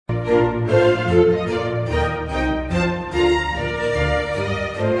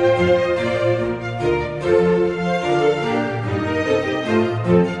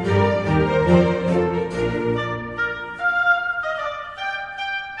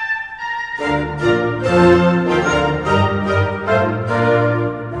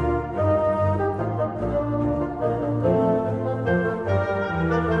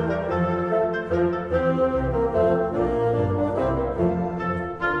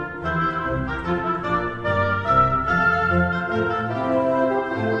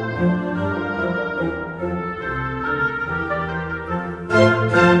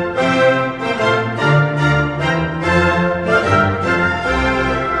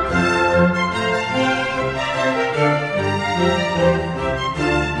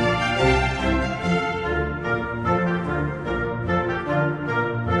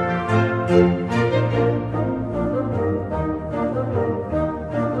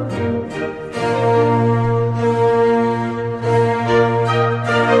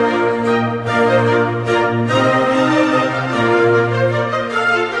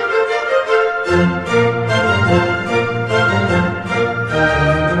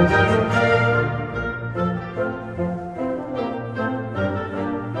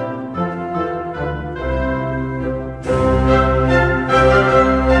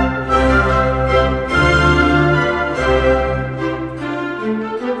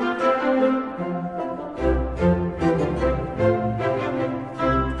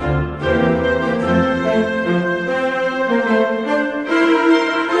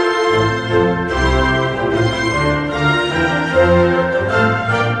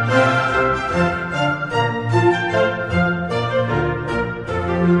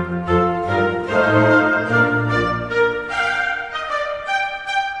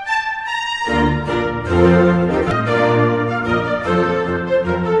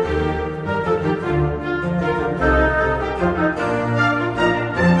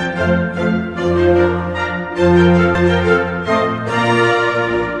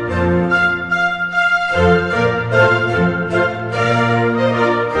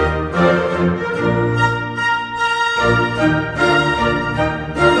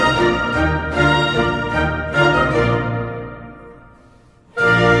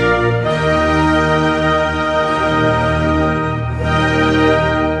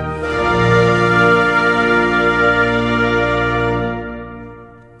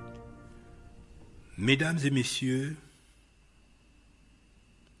Mesdames et messieurs,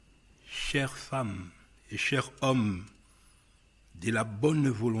 chères femmes et chers hommes de la bonne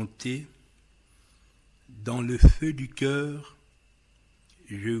volonté, dans le feu du cœur,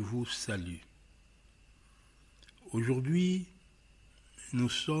 je vous salue. Aujourd'hui, nous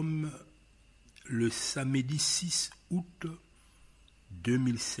sommes le samedi 6 août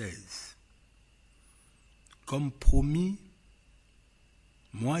 2016. Comme promis,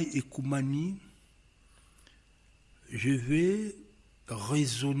 moi et Koumani, je vais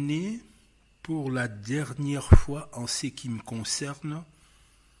raisonner pour la dernière fois en ce qui me concerne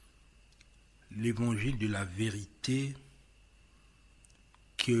l'évangile de la vérité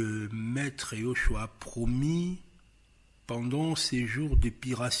que Maître Yoshua a promis pendant ces jours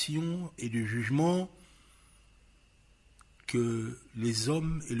d'épiration et de jugement, que les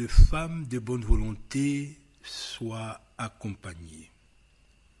hommes et les femmes de bonne volonté soient accompagnés.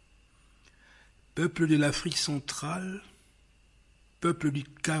 Peuple de l'Afrique centrale, peuple du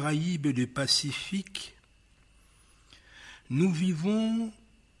Caraïbe et du Pacifique, nous vivons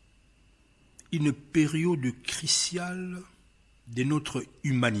une période cruciale de notre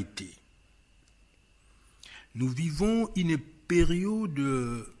humanité. Nous vivons une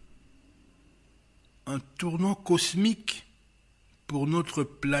période, un tournant cosmique pour notre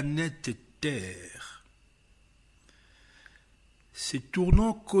planète Terre. Ce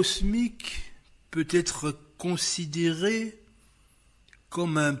tournant cosmique peut être considéré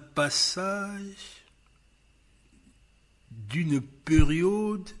comme un passage d'une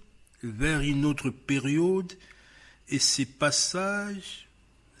période vers une autre période, et ces passages,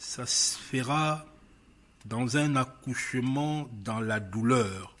 ça se fera dans un accouchement dans la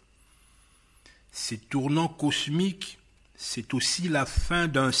douleur. Ces tournants cosmiques, c'est aussi la fin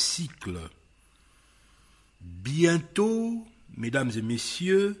d'un cycle. Bientôt, mesdames et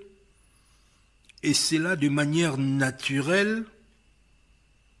messieurs, et c'est là de manière naturelle,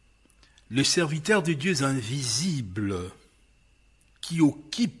 le serviteur de Dieu invisible qui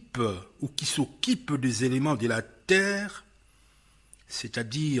occupe ou qui s'occupe des éléments de la terre,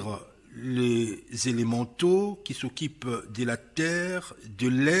 c'est-à-dire les élémentaux qui s'occupent de la terre, de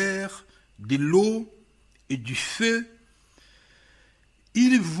l'air, de l'eau et du feu,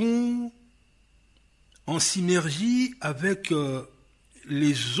 ils vont en synergie avec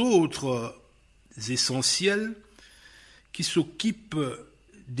les autres essentiels qui s'occupent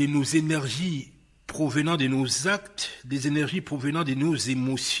de nos énergies provenant de nos actes, des énergies provenant de nos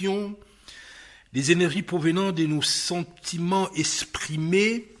émotions, des énergies provenant de nos sentiments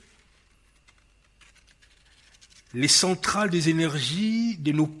exprimés, les centrales des énergies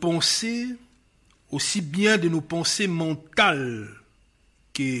de nos pensées, aussi bien de nos pensées mentales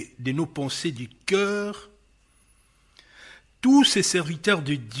que de nos pensées du cœur. Tous ces serviteurs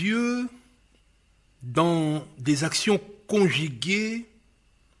de Dieu, dans des actions conjuguées,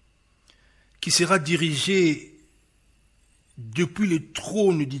 qui sera dirigée depuis le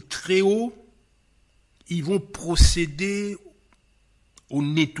trône du Très-Haut, ils vont procéder au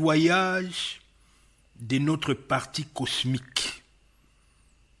nettoyage de notre partie cosmique.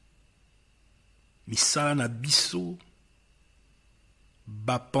 Misala na biso,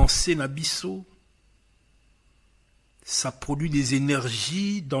 ba pensée na biso, ça produit des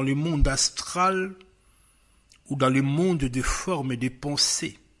énergies dans le monde astral ou dans le monde de formes et de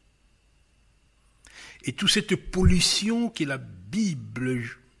pensées. Et toute cette pollution que la Bible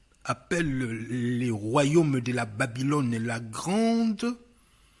appelle les royaumes de la Babylone la Grande,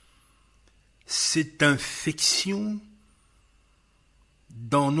 cette infection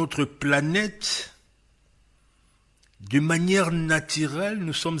dans notre planète, de manière naturelle,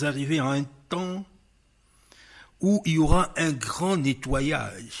 nous sommes arrivés à un temps où il y aura un grand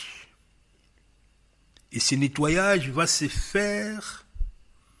nettoyage. Et ce nettoyage va se faire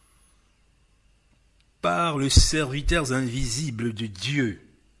par les serviteurs invisibles de Dieu.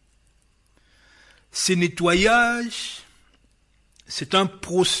 Ce nettoyage, c'est un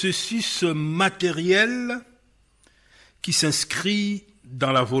processus matériel qui s'inscrit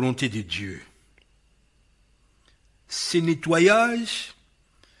dans la volonté de Dieu. Ce nettoyage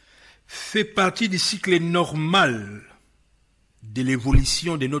fait partie du cycle normal de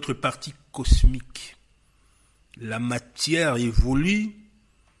l'évolution de notre partie cosmique. La matière évolue,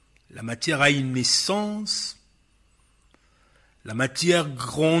 la matière a une naissance, la matière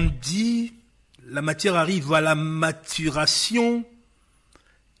grandit, la matière arrive à la maturation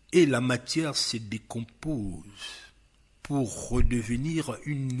et la matière se décompose pour redevenir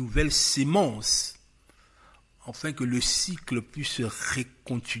une nouvelle sémence, afin que le cycle puisse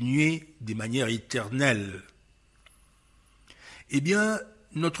recontinuer de manière éternelle. Eh bien,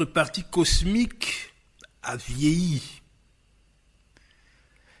 notre partie cosmique a vieilli.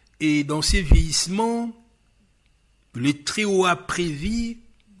 Et dans ces vieillissements, le Très-Haut a prévu,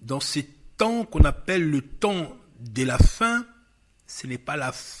 dans ces temps qu'on appelle le temps de la fin, ce n'est pas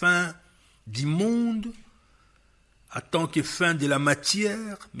la fin du monde, en tant que fin de la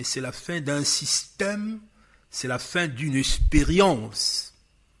matière, mais c'est la fin d'un système, c'est la fin d'une expérience.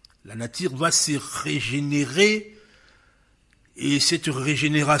 La nature va se régénérer, et cette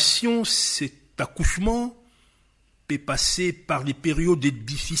régénération, cet accouchement, peut passer par des périodes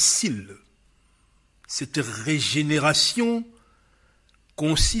difficiles. Cette régénération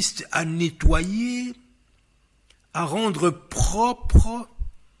consiste à nettoyer, à rendre propre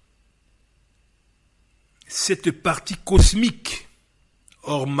cette partie cosmique.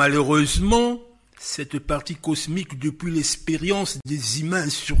 Or, malheureusement, cette partie cosmique, depuis l'expérience des humains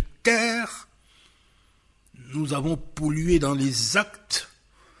sur Terre, nous avons pollué dans les actes,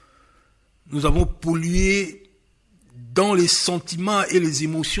 nous avons pollué dans les sentiments et les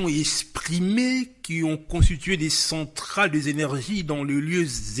émotions exprimées qui ont constitué des centrales des énergies dans les lieux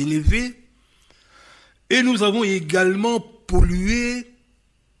élevés. Et nous avons également pollué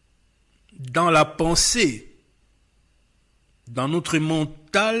dans la pensée, dans notre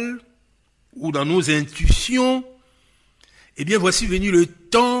mental ou dans nos intuitions. Eh bien, voici venu le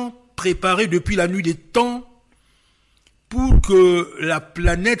temps préparé depuis la nuit des temps pour que la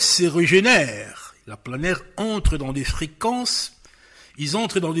planète se régénère. La planète entre dans des fréquences, ils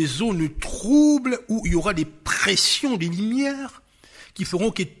entrent dans des zones troubles où il y aura des pressions des lumières qui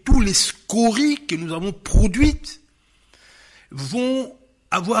feront que tous les scories que nous avons produites vont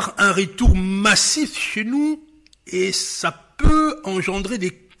avoir un retour massif chez nous et ça peut engendrer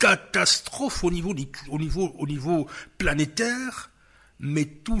des catastrophes au niveau planétaire. Mais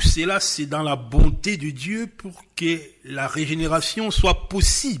tout cela, c'est dans la bonté de Dieu pour que la régénération soit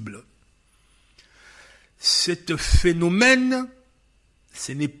possible. Ce phénomène,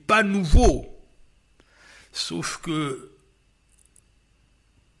 ce n'est pas nouveau, sauf que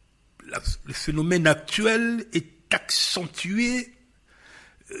le phénomène actuel est accentué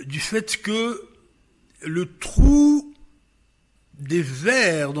du fait que le trou des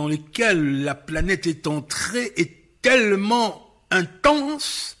verres dans lequel la planète est entrée est tellement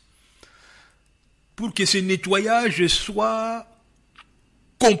intense pour que ce nettoyage soit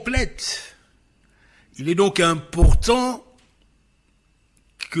complète. Il est donc important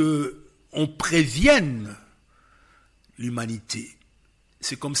qu'on prévienne l'humanité.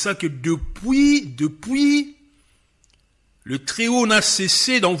 C'est comme ça que depuis, le Très-Haut n'a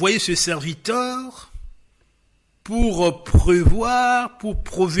cessé d'envoyer ce serviteur pour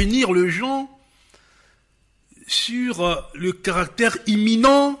prévenir les gens sur le caractère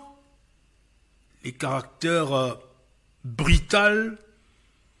imminent, le caractère brutal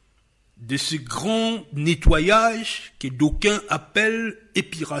de ce grand nettoyage que d'aucuns appellent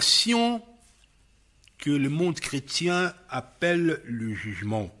épiration, que le monde chrétien appelle le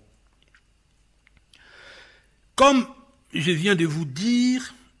jugement. Comme je viens de vous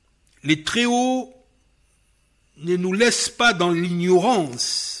dire, les Très-Hauts ne nous laissent pas dans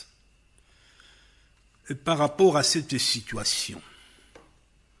l'ignorance par rapport à cette situation.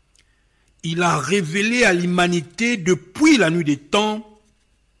 Il a révélé à l'humanité depuis la nuit des temps.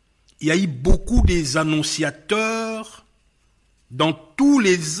 Il y a eu beaucoup des annonciateurs dans tous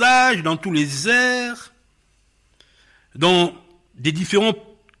les âges, dans tous les ères, dans des différentes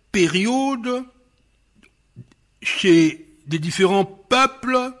périodes, chez des différents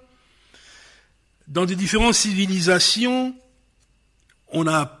peuples, dans des différentes civilisations. On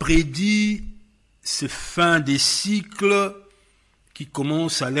a prédit ces fins des cycles qui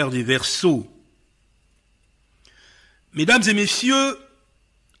commencent à l'ère des Verseaux. Mesdames et messieurs,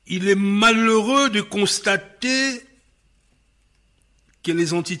 il est malheureux de constater que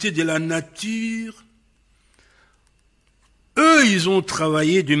les entités de la nature, eux, ils ont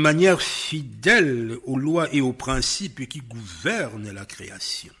travaillé de manière fidèle aux lois et aux principes qui gouvernent la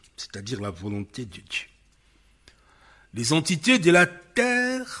création, c'est-à-dire la volonté de Dieu. Les entités de la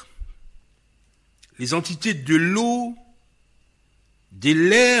terre, les entités de l'eau, de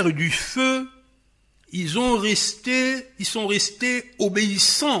l'air et du feu, ils sont restés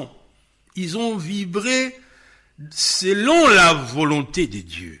obéissants. Ils ont vibré selon la volonté de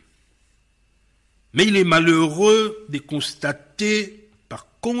Dieu. Mais il est malheureux de constater, par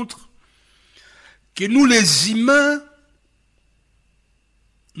contre, que nous les humains,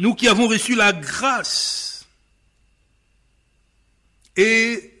 nous qui avons reçu la grâce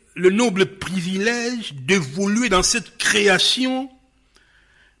et le noble privilège d'évoluer dans cette création,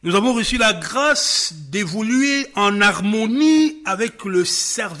 nous avons reçu la grâce d'évoluer en harmonie avec le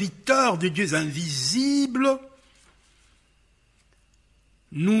serviteur de Dieu invisible.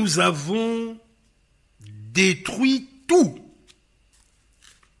 Nous avons détruit tout.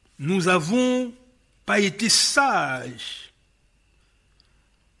 Nous n'avons pas été sages.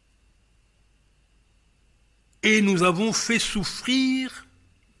 Et nous avons fait souffrir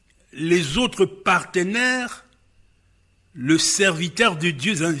les autres partenaires, le serviteur de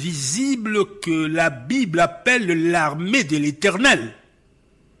Dieu invisible que la Bible appelle l'armée de l'Éternel.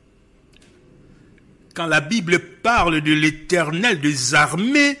 Quand la Bible parle de l'Éternel des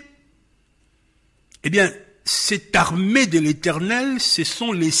armées, eh bien, cette armée de l'Éternel, ce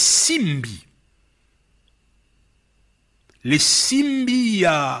sont les Simbi. Les Simbi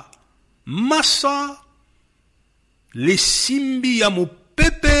à Massa, les Simbi à mon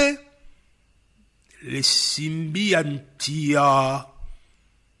peuple, les Simbi à Ntia,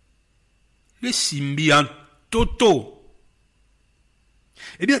 les Simbi à Toto.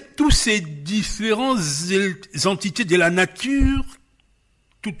 Eh bien, tous ces différentes entités de la nature,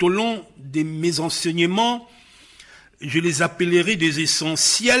 tout au long de mes enseignements, je les appellerai des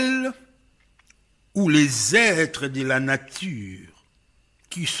essentiels ou les êtres de la nature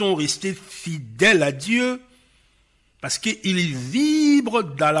qui sont restés fidèles à Dieu parce qu'ils vibrent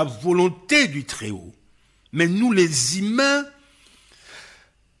dans la volonté du Très-Haut. Mais nous les humains,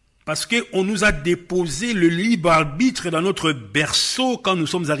 parce qu'on nous a déposé le libre arbitre dans notre berceau quand nous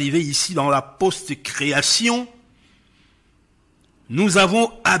sommes arrivés ici dans la post-création, nous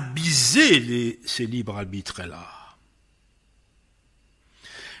avons abusé ce libre arbitre-là.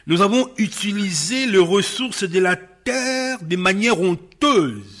 Nous avons utilisé les ressources de la terre de manière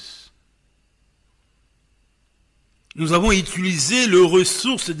honteuse. Nous avons utilisé les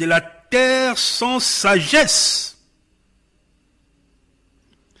ressources de la terre sans sagesse.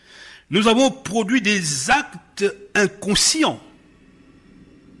 Nous avons produit des actes inconscients.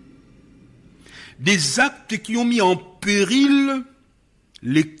 Des actes qui ont mis en péril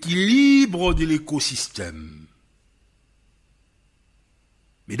l'équilibre de l'écosystème.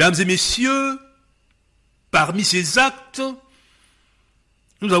 Mesdames et messieurs, parmi ces actes,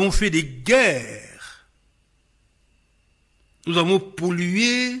 nous avons fait des guerres. Nous avons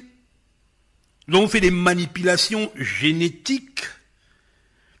pollué, nous avons fait des manipulations génétiques,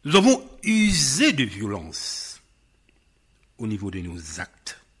 nous avons usé de violence au niveau de nos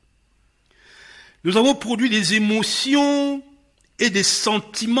actes. Nous avons produit des émotions et des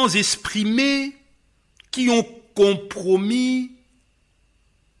sentiments exprimés qui ont compromis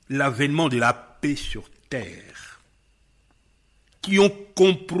l'avènement de la paix sur terre, qui ont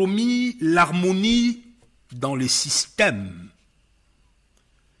compromis l'harmonie dans les systèmes.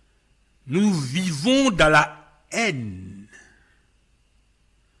 Nous vivons dans la haine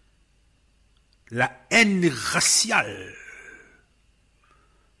raciale,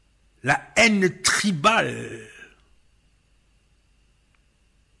 la haine tribale,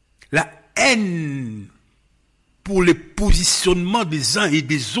 la haine pour les positionnements des uns et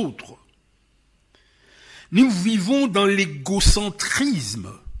des autres. Nous vivons dans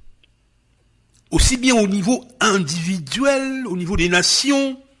l'égocentrisme, aussi bien au niveau individuel, au niveau des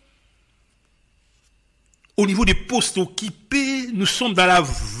nations, au niveau des postes occupés. Nous sommes dans la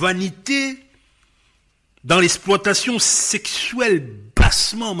vanité, dans l'exploitation sexuelle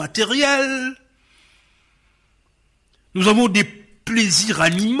bassement matérielle. Nous avons des plaisirs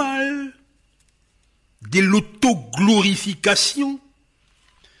animaux, de l'auto-glorification.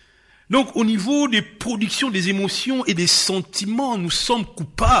 Donc, au niveau des productions des émotions et des sentiments, nous sommes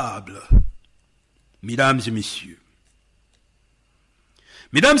coupables. Mesdames et messieurs.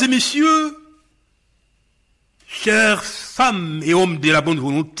 Mesdames et messieurs, chères femmes et hommes de la bonne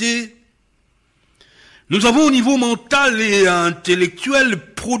volonté, nous avons au niveau mental et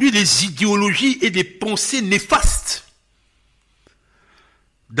intellectuel produit des idéologies et des pensées néfastes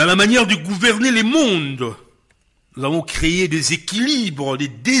dans la manière de gouverner les mondes. Nous avons créé des équilibres, des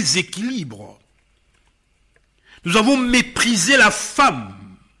déséquilibres. Nous avons méprisé la femme.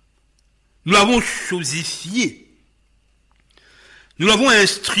 Nous l'avons chosifiée. Nous l'avons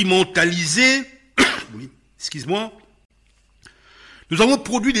instrumentalisée. Oui, excuse-moi. Nous avons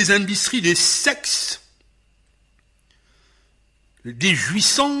produit des industries de sexe, des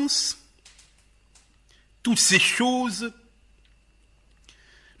jouissances, toutes ces choses.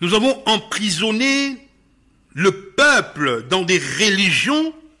 Nous avons emprisonné le peuple dans des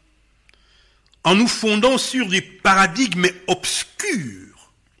religions en nous fondant sur des paradigmes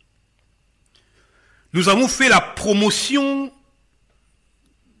obscurs. Nous avons fait la promotion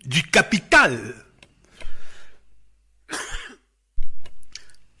du capital.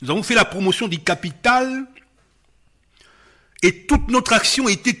 Nous avons fait la promotion du capital et toute notre action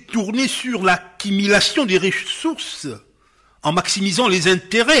était tournée sur l'accumulation des ressources en maximisant les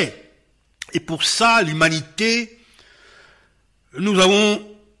intérêts. Et pour ça, l'humanité, nous avons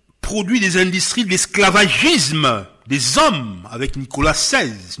produit des industries de l'esclavagisme des hommes avec Nicolas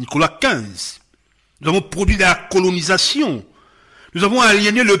XVI, Nicolas XV. Nous avons produit de la colonisation. Nous avons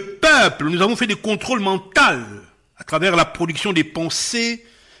aliéné le peuple. Nous avons fait des contrôles mentaux à travers la production des pensées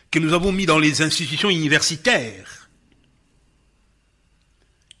que nous avons mis dans les institutions universitaires.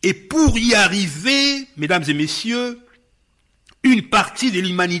 Et pour y arriver, mesdames et messieurs, une partie de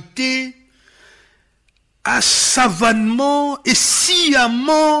l'humanité a savamment et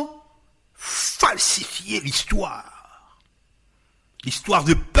sciemment falsifié l'histoire. L'histoire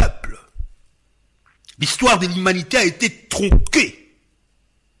du peuple. L'histoire de l'humanité a été tronquée.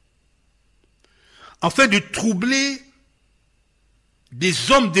 Afin de troubler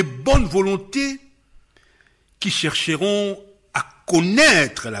des hommes de bonne volonté qui chercheront à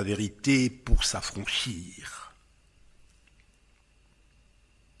connaître la vérité pour s'affranchir.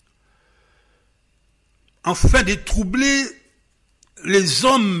 Afin de troubler les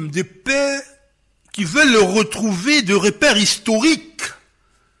hommes de paix qui veulent retrouver de repères historiques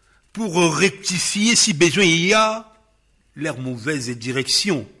pour rectifier, si besoin il y a, leur mauvaise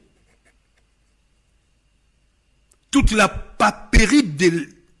direction. Toute la papérie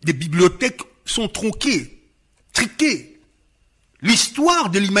des bibliothèques sont tronquées, triquées. L'histoire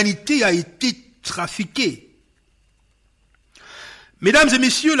de l'humanité a été trafiquée. Mesdames et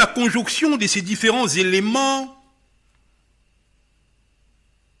messieurs, la conjonction de ces différents éléments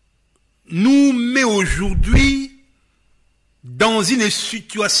nous met aujourd'hui dans une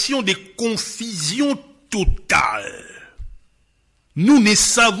situation de confusion totale. Nous ne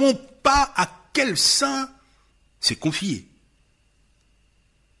savons pas à quel saint se confier.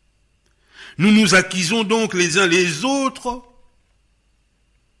 Nous nous accusons donc les uns les autres.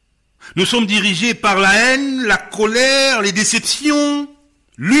 Nous sommes dirigés par la haine, la colère, les déceptions,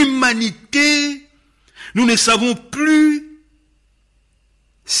 l'humanité. Nous ne savons plus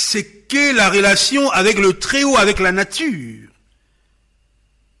ce qu'est la relation avec le Très-Haut, avec la nature.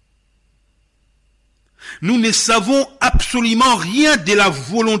 Nous ne savons absolument rien de la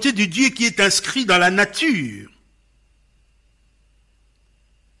volonté de Dieu qui est inscrite dans la nature.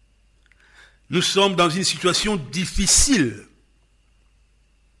 Nous sommes dans une situation difficile.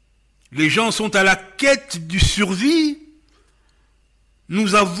 Les gens sont à la quête du survie.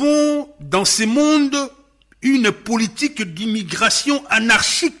 Nous avons dans ce monde une politique d'immigration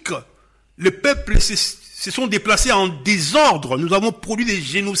anarchique. Les peuples se sont déplacés en désordre. Nous avons produit des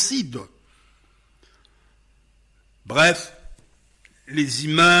génocides. Bref, les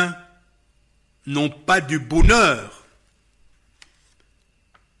humains n'ont pas de bonheur.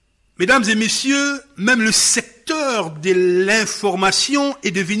 Mesdames et messieurs, même le secteur de l'information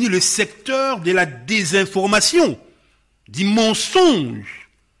est devenu le secteur de la désinformation, du mensonge.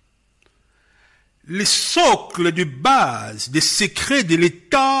 Le socle de base des secrets de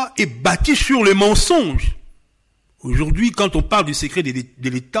l'État est bâti sur le mensonge. Aujourd'hui, quand on parle du secret de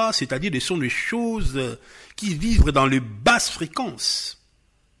l'État, c'est-à-dire ce sont des choses qui vivent dans les basses fréquences.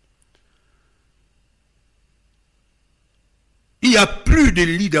 Il n'y a plus de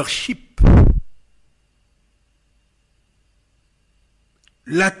leadership.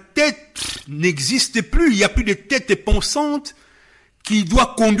 La tête n'existe plus. Il n'y a plus de tête pensante qui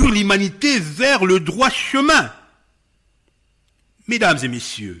doit conduire l'humanité vers le droit chemin. Mesdames et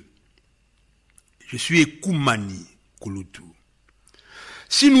messieurs, je suis Ekoumani Kolotou.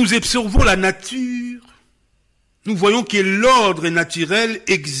 Si nous observons la nature, nous voyons que l'ordre naturel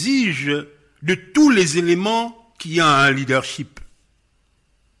exige de tous les éléments qu'il y a un leadership.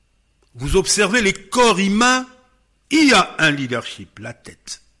 Vous observez les corps humains, il y a un leadership, la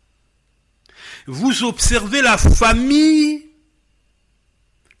tête. Vous observez la famille,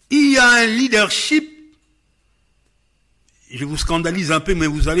 il y a un leadership. Je vous scandalise un peu, mais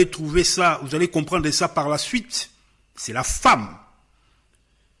vous allez trouver ça, vous allez comprendre ça par la suite. C'est la femme.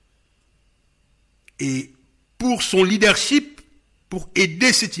 Et pour son leadership, pour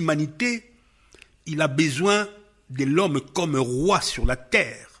aider cette humanité, il a besoin de l'homme comme roi sur la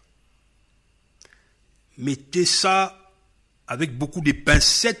terre. Mettez ça avec beaucoup de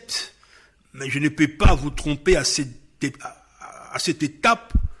pincettes, mais je ne peux pas vous tromper à cette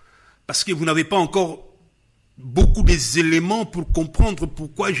étape, parce que vous n'avez pas encore beaucoup des éléments pour comprendre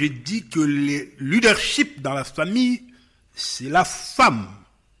pourquoi j'ai dit que le leadership dans la famille, c'est la femme.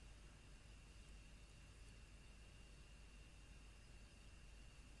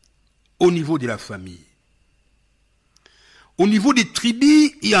 Au niveau de la famille. Au niveau des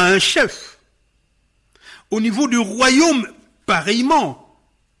tribus, il y a un chef. Au niveau du royaume, pareillement.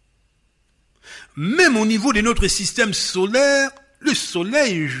 Même au niveau de notre système solaire, le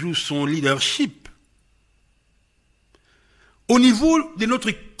soleil joue son leadership. Au niveau de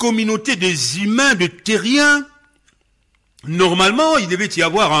notre communauté des humains, de terriens, normalement, il devait y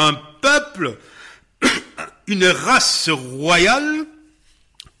avoir un peuple, une race royale,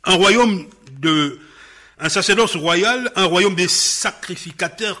 un royaume un sacerdoce royal, un royaume des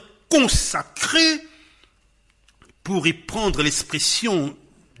sacrificateurs consacrés, pour y prendre l'expression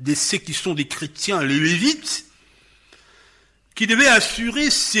de ceux qui sont des chrétiens, les lévites, qui devaient assurer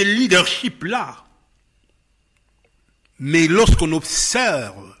ces leaderships-là. Mais lorsqu'on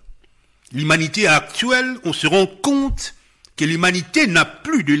observe l'humanité actuelle, on se rend compte que l'humanité n'a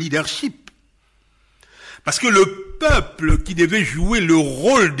plus de leadership. Parce que le peuple qui devait jouer le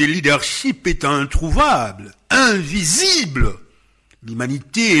rôle de leadership est introuvable, invisible.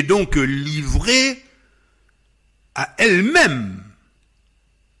 L'humanité est donc livrée à elle-même.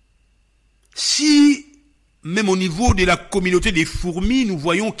 Si, même au niveau de la communauté des fourmis, nous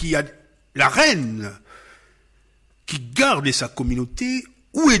voyons qu'il y a la reine qui garde sa communauté,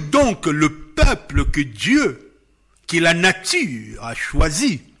 où est donc le peuple que Dieu, que la nature a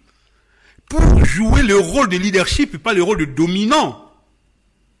choisi pour jouer le rôle de leadership et pas le rôle de dominant?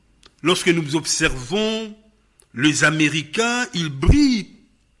 Lorsque nous observons les Américains, ils brillent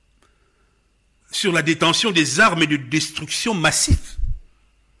sur la détention des armes de destruction massive.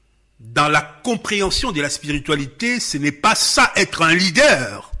 Dans la compréhension de la spiritualité, ce n'est pas ça être un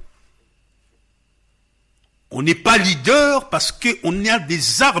leader. On n'est pas leader parce qu'on a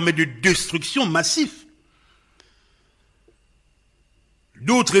des armes de destruction massive.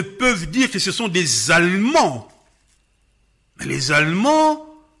 D'autres peuvent dire que ce sont des Allemands. Mais les Allemands,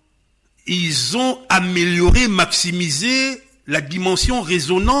 ils ont amélioré, maximisé la dimension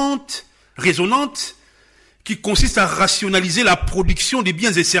résonante qui consiste à rationaliser la production des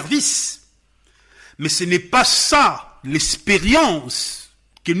biens et services. Mais ce n'est pas ça l'expérience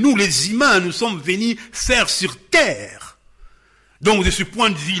que nous, les humains, nous sommes venus faire sur Terre. Donc, de ce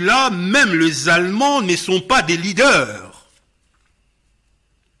point de vue-là, même les Allemands ne sont pas des leaders.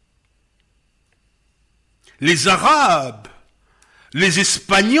 les Arabes, les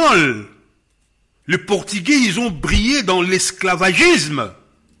Espagnols, les Portugais, ils ont brillé dans l'esclavagisme.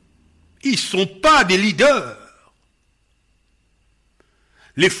 Ils ne sont pas des leaders.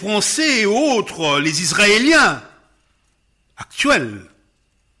 Les Français et autres, les Israéliens actuels,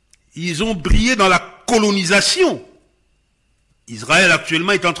 ils ont brillé dans la colonisation. Israël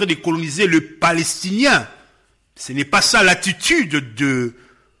actuellement est en train de coloniser le Palestinien. Ce n'est pas ça l'attitude de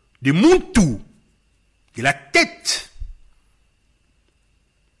Muntu, de la tête.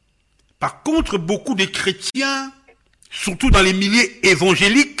 Par contre, beaucoup de chrétiens, surtout dans les milieux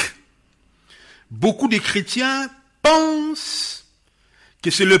évangéliques, beaucoup de chrétiens pensent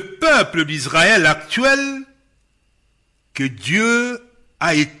que c'est le peuple d'Israël actuel que Dieu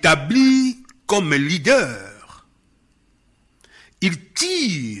a établi comme leader. Ils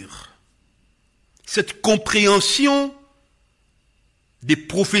tirent cette compréhension des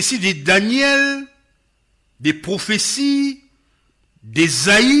prophéties de Daniel, des prophéties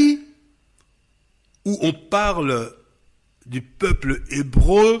d'Ésaïe, où on parle du peuple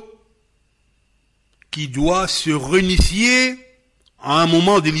hébreu qui doit se réunifier à un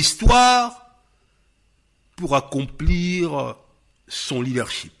moment de l'histoire pour accomplir son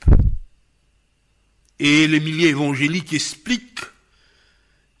leadership. Et les milieux évangéliques expliquent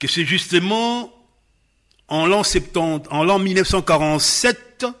que c'est justement en l'an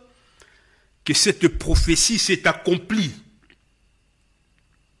 1947 que cette prophétie s'est accomplie.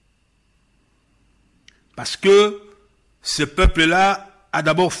 Parce que ce peuple-là a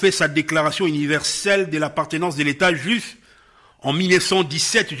d'abord fait sa déclaration universelle de l'appartenance de l'État juif en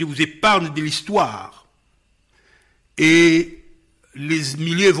 1917. Je vous épargne de l'histoire. Et les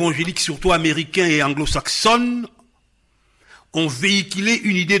milieux évangéliques, surtout américains et anglo-saxons, ont véhiculé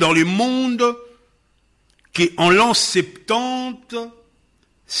une idée dans le monde qu'en l'an 70,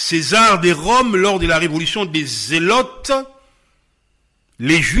 César de Rome, lors de la révolution des Zélotes,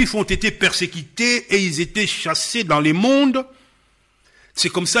 les Juifs ont été persécutés et ils étaient chassés dans les mondes. C'est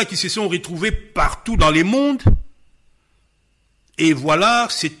comme ça qu'ils se sont retrouvés partout dans les mondes. Et voilà,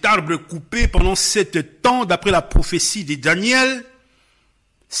 cet arbre coupé pendant 7 ans, d'après la prophétie de Daniel,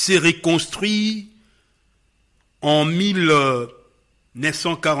 s'est reconstruit en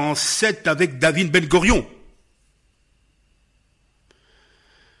 1947 avec David Ben Gurion.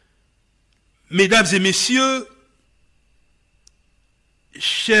 Mesdames et messieurs,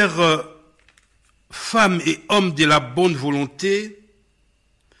 chers femmes et hommes de la bonne volonté,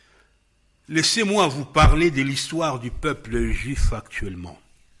 laissez-moi vous parler de l'histoire du peuple juif actuellement.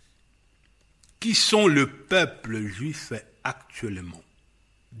 Qui sont le peuple juif actuellement?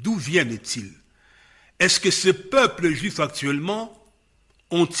 D'où viennent-ils? Est-ce que ce peuple juif actuellement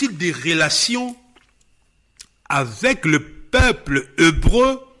ont-ils des relations avec le peuple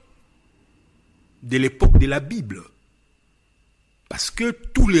hébreu de l'époque de la Bible? Parce que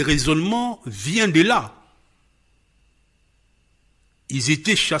tous les raisonnements viennent de là. Ils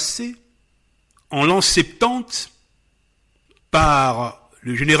étaient chassés en l'an 70 par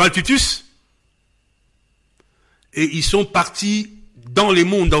le général Titus et ils sont partis dans le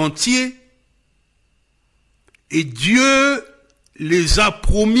monde entier et Dieu les a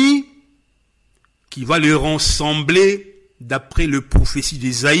promis qu'il va les rassembler d'après le prophétie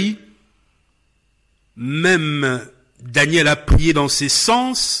d'Ésaïe. Même Daniel a prié dans ce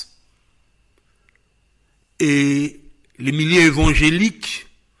sens et les milieux évangéliques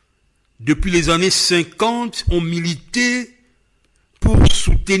depuis les années 50 ont milité pour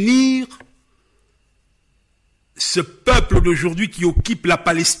soutenir ce peuple d'aujourd'hui qui occupe la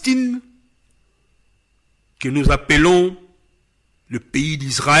Palestine, que nous appelons le pays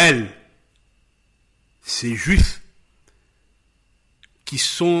d'Israël. Ces Juifs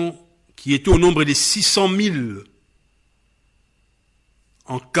qui étaient au nombre de 600 000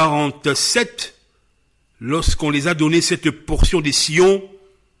 en 1947, lorsqu'on les a donné cette portion de Sion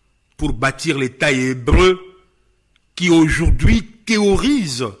pour bâtir l'État hébreu, qui aujourd'hui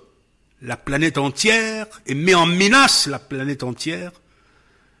théorise la planète entière et met en menace la planète entière.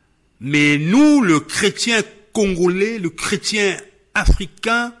 Mais nous, le chrétien congolais, le chrétien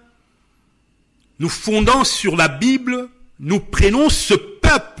africain, nous fondant sur la Bible, nous prenons ce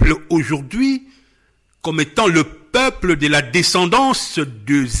peuple aujourd'hui comme étant le peuple de la descendance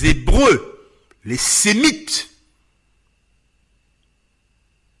des Hébreux, les Sémites.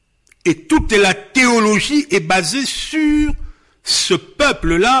 Et toute la théologie est basée sur ce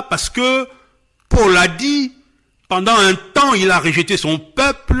peuple-là, parce que Paul a dit, pendant un temps, il a rejeté son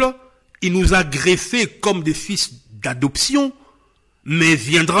peuple, il nous a greffés comme des fils d'adoption, mais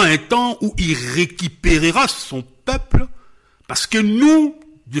viendra un temps où il récupérera son peuple, parce que nous,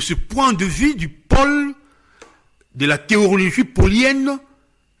 de ce point de vue du Paul, de la théologie paulienne,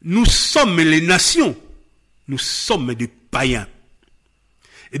 nous sommes les nations, nous sommes des païens.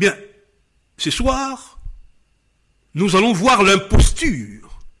 Eh bien, ce soir, nous allons voir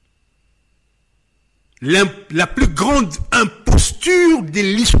l'imposture, la plus grande imposture de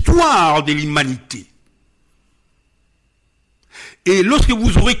l'histoire de l'humanité. Et lorsque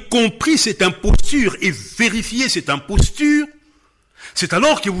vous aurez compris cette imposture et vérifié cette imposture, c'est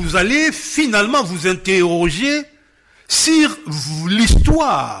alors que vous allez finalement vous interroger sur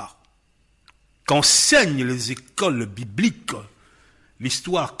l'histoire qu'enseignent les écoles bibliques,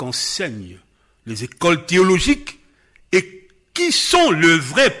 l'histoire qu'enseignent les écoles théologiques, et qui sont le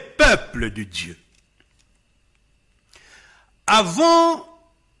vrai peuple de Dieu. Avant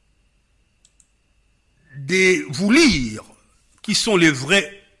de vous lire qui sont les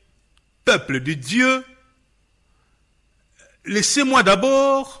vrais peuples de Dieu, laissez-moi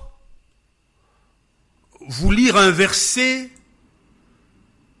d'abord vous lire un verset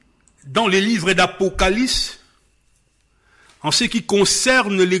dans les livres d'Apocalypse en ce qui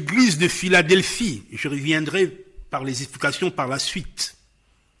concerne l'église de Philadelphie. Je reviendrai par les explications par la suite.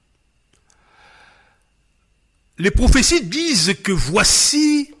 Les prophéties disent que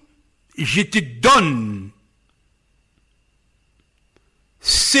voici, je te donne,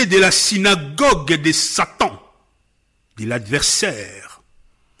 c'est de la synagogue de Satan, de l'adversaire.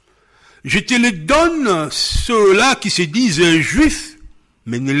 Je te le donne, ceux-là qui se disent juifs,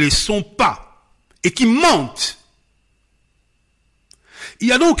 mais ne le sont pas, et qui mentent. Il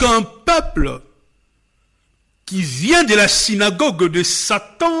y a donc un peuple qui vient de la synagogue de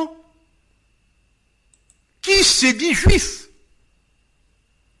Satan, qui se dit juif.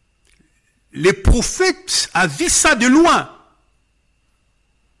 Les prophètes a vu ça de loin.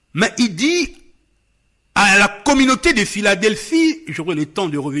 Mais il dit à la communauté de Philadelphie, j'aurai le temps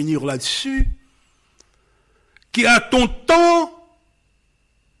de revenir là-dessus, qu'à ton temps,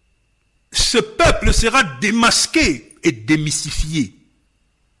 ce peuple sera démasqué et démystifié.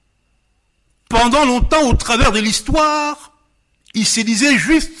 Pendant longtemps, au travers de l'histoire, ils se disaient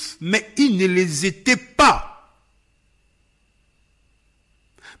juifs, mais ils ne les étaient pas.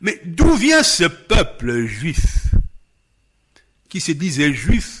 Mais d'où vient ce peuple juif qui se disait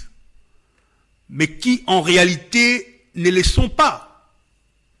juifs, mais qui en réalité ne les sont pas?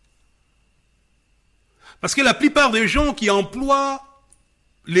 Parce que la plupart des gens qui emploient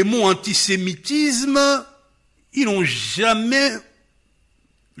les mots antisémitisme, ils n'ont jamais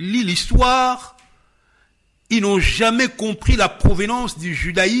lu l'histoire, ils n'ont jamais compris la provenance du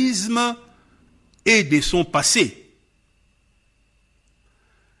judaïsme et de son passé.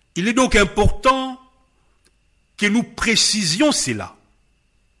 Il est donc important que nous précisions cela.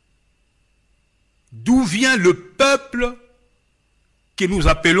 D'où vient le peuple que nous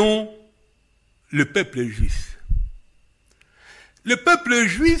appelons le peuple juif? Le peuple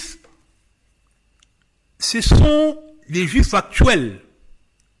juif, ce sont les juifs actuels.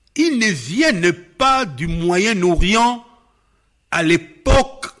 Ils ne viennent pas du Moyen-Orient à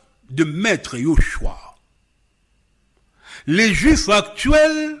l'époque de Maître Yoshua. Les juifs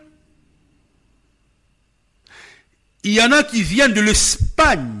actuels, il y en a qui viennent de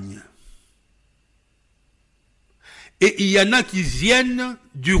l'Espagne et il y en a qui viennent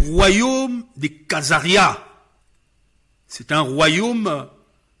du royaume des Khazaria. C'est un royaume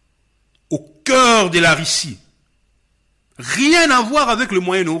au cœur de la Russie. Rien à voir avec le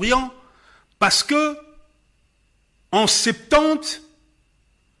Moyen-Orient, parce que en 70,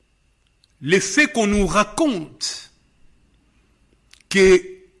 les faits qu'on nous raconte que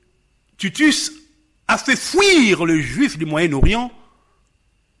Titus a fait fuir le juif du Moyen-Orient,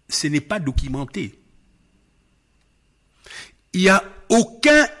 ce n'est pas documenté. Il n'y a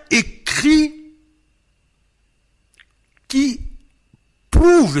aucun écrit qui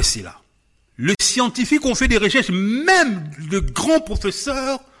prouve cela. Les scientifiques ont fait des recherches, même de grands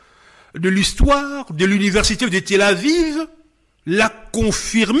professeurs de l'histoire de l'université de Tel Aviv l'a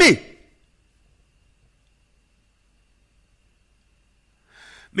confirmé.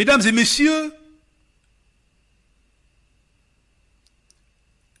 Mesdames et messieurs,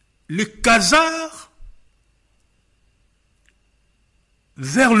 les Khazars,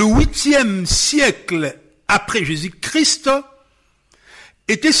 vers le 8e siècle après Jésus-Christ,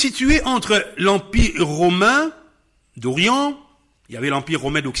 étaient situés entre l'Empire romain d'Orient, il y avait l'Empire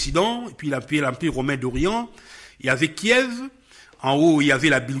romain d'Occident, et puis l'Empire romain d'Orient, il y avait Kiev, en haut il y avait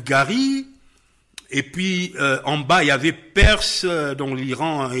la Bulgarie, et puis en bas il y avait Perse, donc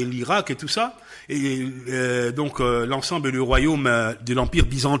l'Iran et l'Irak et tout ça, et donc l'ensemble du royaume de l'Empire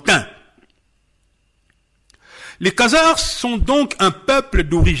byzantin. Les Khazars sont donc un peuple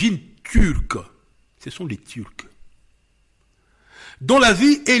d'origine turque. Ce sont les Turcs. dont la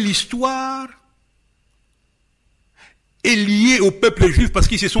vie et l'histoire est liée au peuple juif parce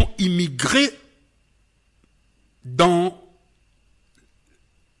qu'ils se sont immigrés dans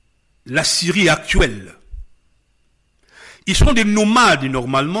la Syrie actuelle. Ils sont des nomades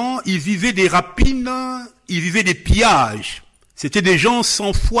normalement, ils vivaient des rapines, ils vivaient des pillages. C'était des gens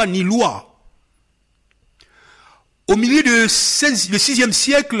sans foi ni loi. Au milieu du 6e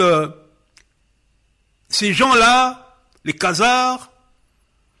siècle, ces gens-là, les Khazars,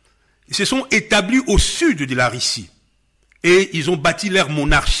 ils se sont établis au sud de la Russie. Et ils ont bâti leur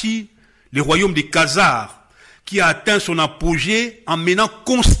monarchie, le royaume des Khazars, qui a atteint son apogée en menant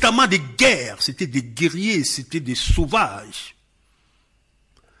constamment des guerres. C'était des guerriers, c'était des sauvages.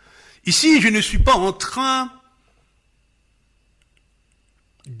 Ici, je ne suis pas en train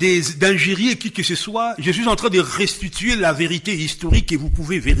d'ingérer qui que ce soit, je suis en train de restituer la vérité historique et vous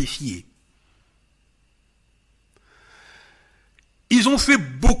pouvez vérifier. Ils ont fait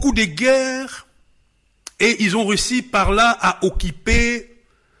beaucoup de guerres et ils ont réussi par là à occuper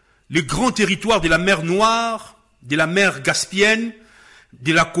le grand territoire de la mer Noire, de la mer Caspienne,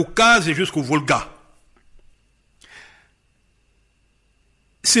 de la Caucase et jusqu'au Volga.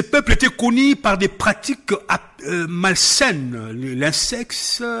 Ces peuples étaient connus par des pratiques malsaines,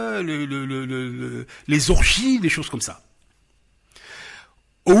 l'insexe, les orgies, des choses comme ça.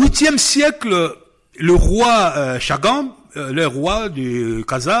 Au 8e siècle, le roi Chagam, le roi du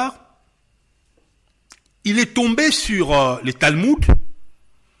Khazar, il est tombé sur les Talmuds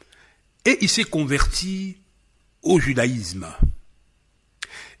et il s'est converti au judaïsme.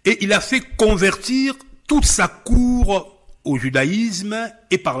 Et il a fait convertir toute sa cour au judaïsme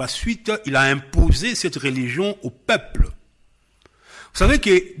et par la suite, il a imposé cette religion au peuple. Vous savez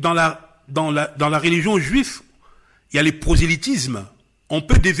que dans la religion juive, il y a les prosélytismes. On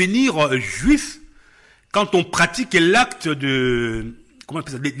peut devenir juif quand on pratique l'acte de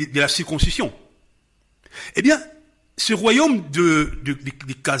la circoncision. Eh bien, ce royaume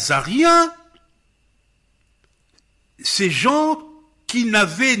des Khazariens, ces gens qui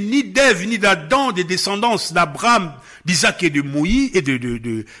n'avaient ni d'Ève ni d'Adam, des descendances d'Abraham, d'Isaac et de Moïse et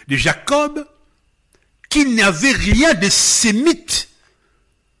de Jacob, qui n'avaient rien de sémite,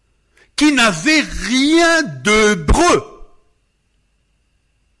 qui n'avaient rien d'hébreu,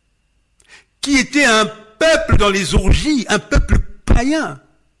 qui était un peuple dans les orgies, un peuple païen,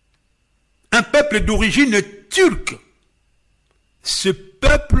 un peuple d'origine turque. Ce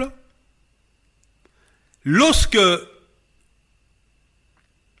peuple, lorsque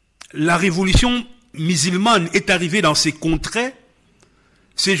la révolution musulmane est arrivée dans ces contrées,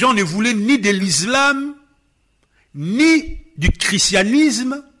 ces gens ne voulaient ni de l'islam, ni du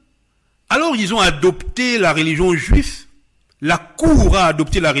christianisme. Alors ils ont adopté la religion juive, la cour a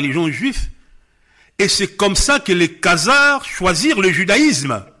adopté la religion juive, et c'est comme ça que les Khazars choisirent le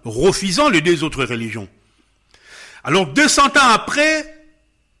judaïsme, refusant les deux autres religions. Alors 200 ans après,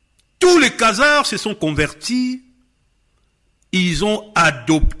 tous les Khazars se sont convertis, ils ont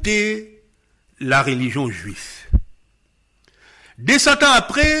adopté la religion juive. 200 ans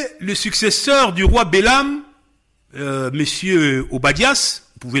après, le successeur du roi Bélam, monsieur Obadias,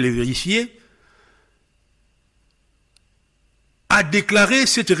 vous pouvez le vérifier, a déclaré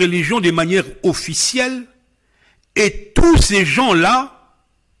cette religion de manière officielle et tous ces gens-là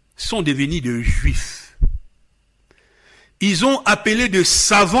sont devenus des juifs. Ils ont appelé de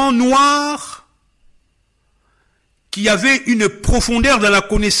savants noirs qui avaient une profondeur dans la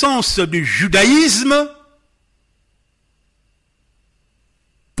connaissance du judaïsme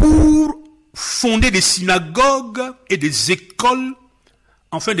pour fonder des synagogues et des écoles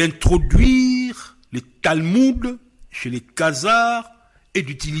afin d'introduire les Talmuds chez les Khazars et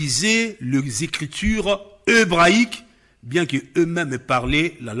d'utiliser les écritures hébraïques, bien qu'eux-mêmes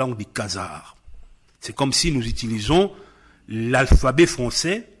parlaient la langue des Khazars. C'est comme si nous utilisons l'alphabet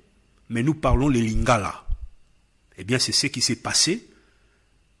français, mais nous parlons les lingala. Eh bien, c'est ce qui s'est passé.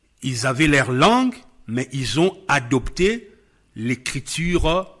 Ils avaient leur langue, mais ils ont adopté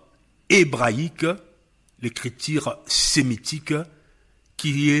l'écriture hébraïque, l'écriture sémitique,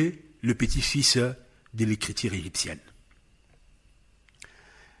 qui est le petit-fils de l'écriture égyptienne.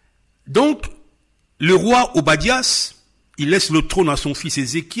 Donc, le roi Obadias, il laisse le trône à son fils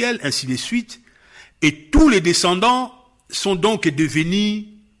Ézéchiel, ainsi de suite, et tous les descendants sont donc devenus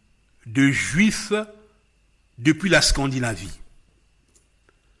de juifs depuis la Scandinavie.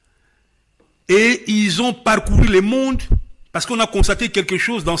 Et ils ont parcouru le monde parce qu'on a constaté quelque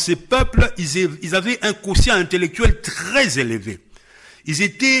chose dans ces peuples, ils avaient un quotient intellectuel très élevé. Ils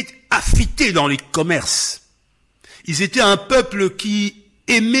étaient affûtés dans les commerces. Ils étaient un peuple qui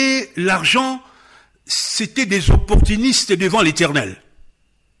aimait l'argent. c'était des opportunistes devant l'Éternel.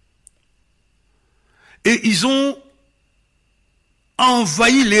 Et ils ont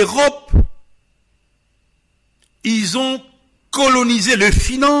envahi l'Europe, ils ont colonisé les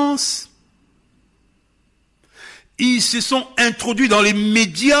finances, ils se sont introduits dans les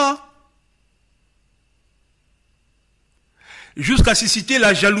médias, jusqu'à susciter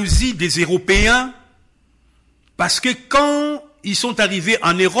la jalousie des Européens, parce que quand ils sont arrivés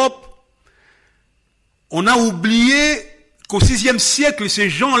en Europe, on a oublié qu'au VIe siècle, ces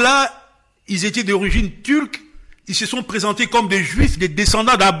gens-là, ils étaient d'origine turque, ils se sont présentés comme des juifs, des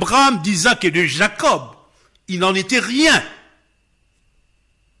descendants d'Abraham, d'Isaac et de Jacob. Il n'en était rien.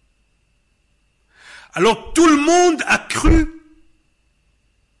 Alors tout le monde a cru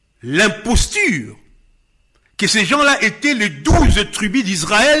l'imposture, que ces gens-là étaient les 12 tribus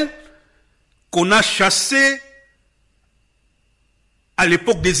d'Israël qu'on a chassés à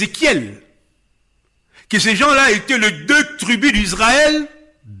l'époque d'Ézéchiel. Que ces gens-là étaient les 2 tribus d'Israël,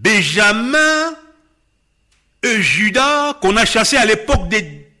 Benjamin et Judas, qu'on a chassés à l'époque de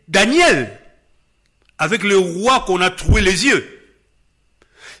Daniel, avec le roi qu'on a troué les yeux.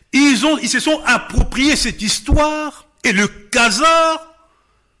 Ils se sont appropriés cette histoire et le Khazar,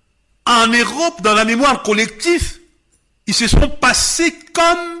 en Europe, dans la mémoire collective, ils se sont passés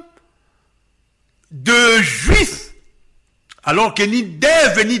comme de juifs, alors que ni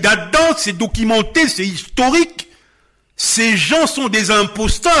d'Ève ni d'Adam, c'est documenté, c'est historique. Ces gens sont des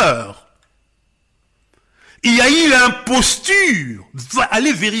imposteurs. Il y a eu l'imposture.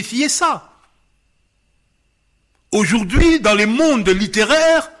 Allez vérifier ça. Aujourd'hui, dans le monde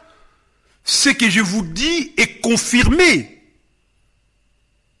littéraire, ce que je vous dis est confirmé.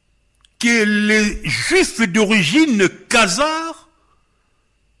 Que les juifs d'origine khazare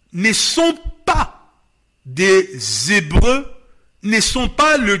ne sont pas des Hébreux, ne sont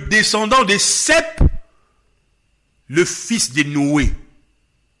pas le descendant de Sep, le fils de Noé.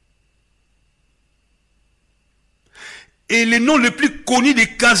 Et les noms les plus connus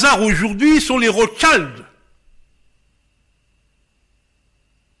des Khazars aujourd'hui sont les Rothschild.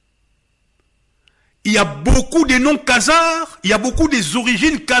 Il y a beaucoup de noms khazars, il y a beaucoup des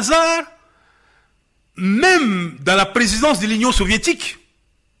origines khazars, même dans la présidence de l'Union soviétique.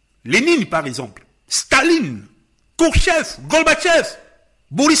 Lénine, par exemple, Staline, Khrouchtchev, Gorbatchev,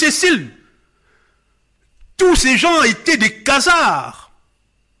 Boris Eltsine. Tous ces gens étaient des khazars.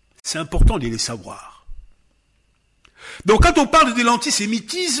 C'est important de les savoir. Donc quand on parle de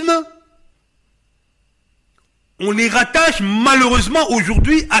l'antisémitisme, on les rattache malheureusement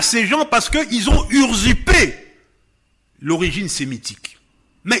aujourd'hui à ces gens parce qu'ils ont usurpé l'origine sémitique.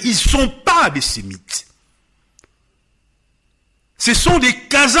 Mais ils ne sont pas des sémites. Ce sont des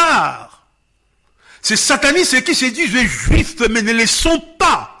khazars. Ces satanistes qui se disent les juifs, mais ne le sont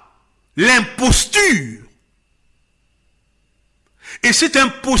pas. L'imposture. Et cette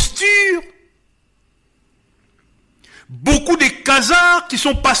imposture, beaucoup des Khazars qui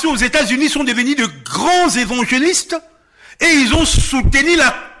sont passés aux États-Unis sont devenus de grands évangélistes et ils ont soutenu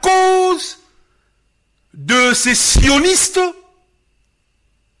la cause de ces sionistes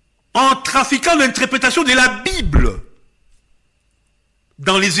en trafiquant l'interprétation de la Bible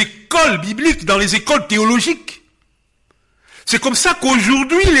dans les écoles bibliques, dans les écoles théologiques. C'est comme ça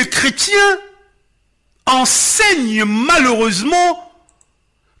qu'aujourd'hui les chrétiens enseignent malheureusement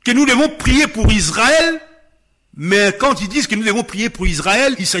que nous devons prier pour Israël. Mais quand ils disent que nous devons prier pour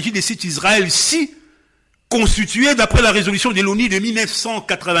Israël, il s'agit de cet Israël-ci, constitué d'après la résolution de l'ONU de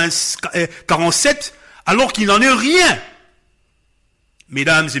 1947, alors qu'il n'en est rien.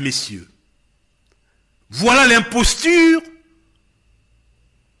 Mesdames et messieurs, voilà l'imposture,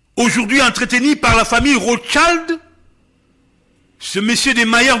 aujourd'hui entretenue par la famille Rothschild, ce monsieur des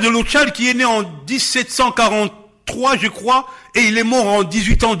Maillard de Rothschild qui est né en 1743, je crois, et il est mort en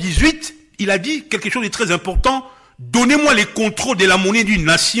 1818, il a dit quelque chose de très important. Donnez-moi les contrôles de la monnaie d'une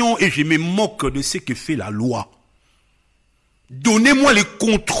nation et je me moque de ce que fait la loi. Donnez-moi les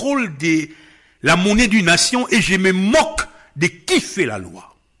contrôles de la monnaie d'une nation et je me moque de qui fait la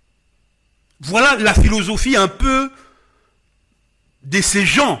loi. Voilà la philosophie un peu de ces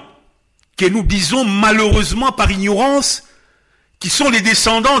gens que nous disons malheureusement par ignorance qui sont les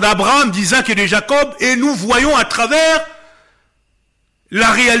descendants d'Abraham, d'Isaac et de Jacob, et nous voyons à travers la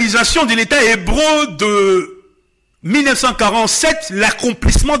réalisation de l'État hébreu de 1947,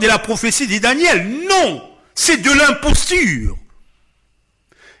 l'accomplissement de la prophétie de Daniel. Non, c'est de l'imposture.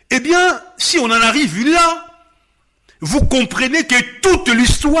 Eh bien, si on en arrive là, vous comprenez que toute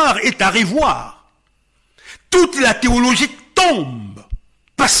l'histoire est à revoir. Toute la théologie tombe.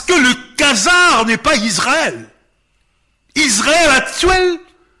 Parce que le Khazar n'est pas Israël. Israël actuel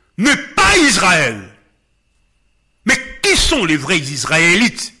n'est pas Israël. Qui sont les vrais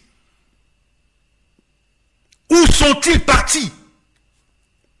Israélites? Où sont-ils partis?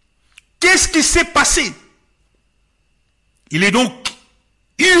 Qu'est-ce qui s'est passé? Il est donc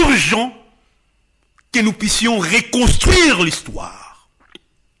urgent que nous puissions reconstruire l'histoire.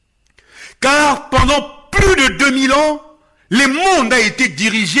 Car pendant plus de 2000 ans, le monde a été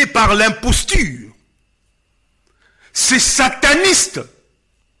dirigé par l'imposture. Ces satanistes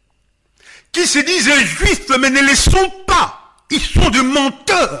qui se disent juifs mais ne le sont pas. Ils sont de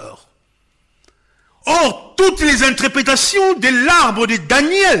menteurs. Or, toutes les interprétations de l'arbre de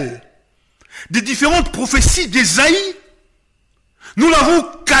Daniel, des différentes prophéties d'Ésaïe, nous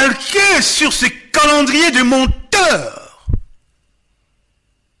l'avons calqué sur ces calendriers de menteurs.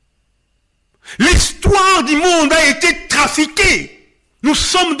 L'histoire du monde a été trafiquée. Nous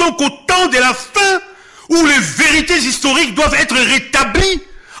sommes donc au temps de la fin où les vérités historiques doivent être rétablies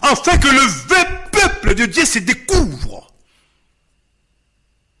afin que le vrai peuple de Dieu se découvre.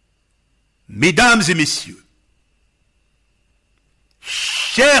 Mesdames et messieurs,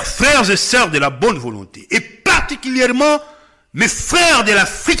 chers frères et sœurs de la bonne volonté, et particulièrement mes frères de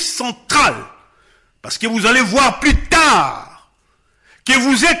l'Afrique centrale, parce que vous allez voir plus tard que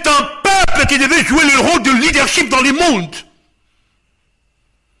vous êtes un peuple qui devait jouer le rôle de leadership dans le monde.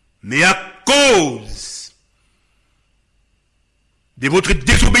 Mais à cause de votre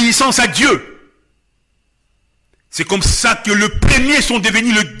désobéissance à Dieu, c'est comme ça que le premier sont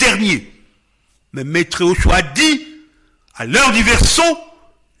devenus le dernier. Mais Maître Ochoa a dit, à l'heure du verseau,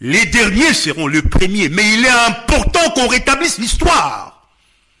 les derniers seront le premier. Mais il est important qu'on rétablisse l'histoire.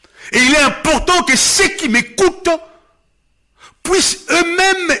 Et il est important que ceux qui m'écoutent puissent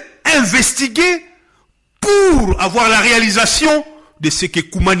eux-mêmes investiguer pour avoir la réalisation de ce que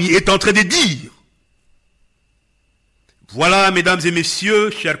Koumani est en train de dire. Voilà, mesdames et messieurs,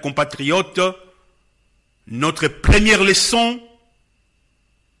 chers compatriotes, notre première leçon,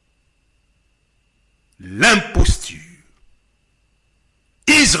 l'imposture.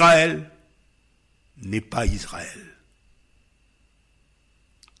 Israël n'est pas Israël.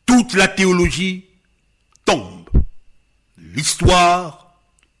 Toute la théologie tombe. L'histoire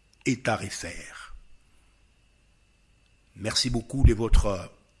est à refaire. Merci beaucoup de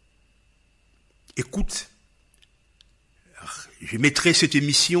votre écoute. Je mettrai cette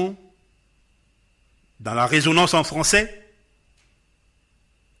émission dans la résonance en français.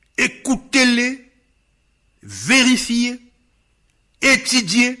 Écoutez-les, vérifiez,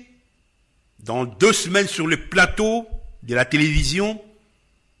 étudiez. Dans 2 semaines sur le plateau de la télévision,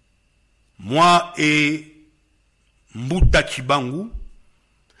 moi et Mbuta Chibangu,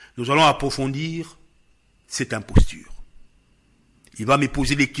 nous allons approfondir cette imposture. Il va me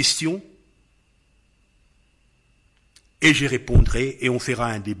poser des questions et je répondrai et on fera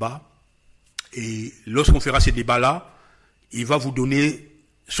un débat. Et lorsqu'on fera ce débat-là, il va vous donner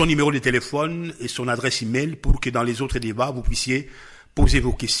son numéro de téléphone et son adresse email pour que dans les autres débats, vous puissiez poser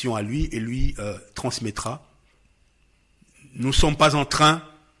vos questions à lui et lui transmettra. Nous ne sommes pas en train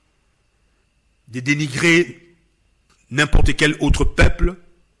de dénigrer n'importe quel autre peuple,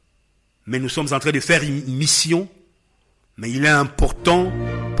 mais nous sommes en train de faire une mission. Mais il est important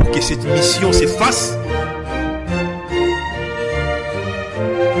pour que cette mission se fasse